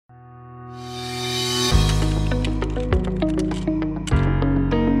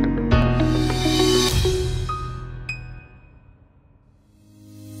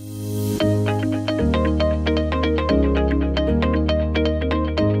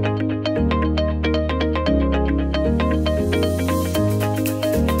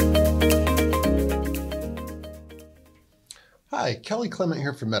Kelly Clement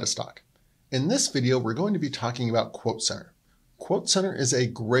here from Metastock. In this video, we're going to be talking about QuoteCenter. QuoteCenter is a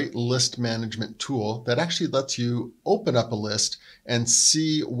great list management tool that actually lets you open up a list and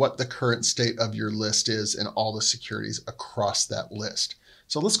see what the current state of your list is and all the securities across that list.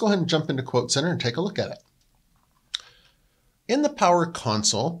 So let's go ahead and jump into QuoteCenter and take a look at it. In the Power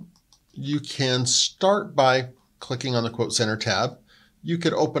Console, you can start by clicking on the QuoteCenter tab. You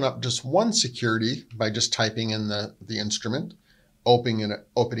could open up just one security by just typing in the instrument, opening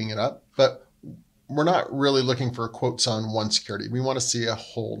it up, but we're not really looking for quotes on one security. We want to see a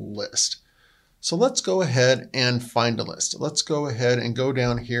whole list. So let's go ahead and find a list. Let's go ahead and go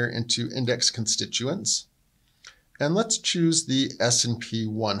down here into Index Constituents, and let's choose the S&P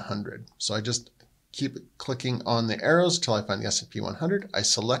 100. So I just keep clicking on the arrows till I find the S&P 100. I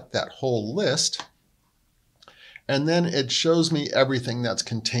select that whole list, and then it shows me everything that's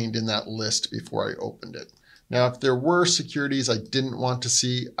contained in that list before I opened it. Now, if there were securities I didn't want to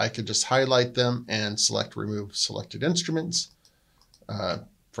see, I could just highlight them and select Remove Selected Instruments.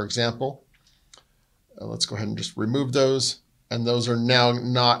 For example, let's go ahead and just remove those, and those are now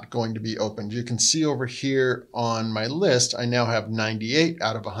not going to be opened. You can see over here on my list, I now have 98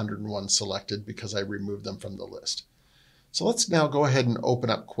 out of 101 selected because I removed them from the list. So let's now go ahead and open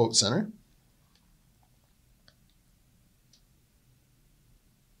up QuoteCenter.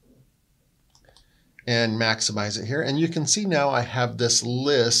 And maximize it here. And you can see now I have this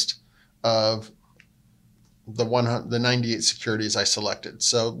list of the 98 securities I selected.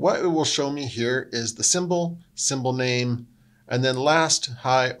 So what it will show me here is the symbol name, and then last,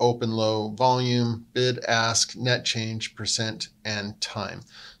 high, open, low, volume, bid, ask, net change, percent, and time.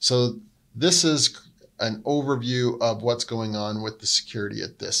 So this is an overview of what's going on with the security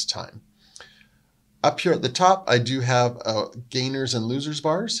at this time. Up here at the top, I do have gainers and losers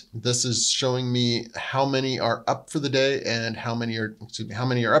bars. This is showing me how many are up for the day and how many are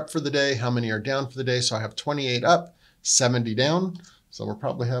up for the day, how many are down for the day. So I have 28 up, 70 down. So we're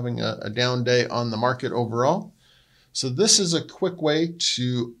probably having a down day on the market overall. So this is a quick way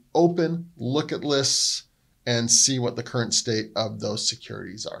to open, look at lists, and see what the current state of those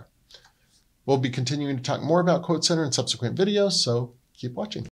securities are. We'll be continuing to talk more about QuoteCenter in subsequent videos, so keep watching.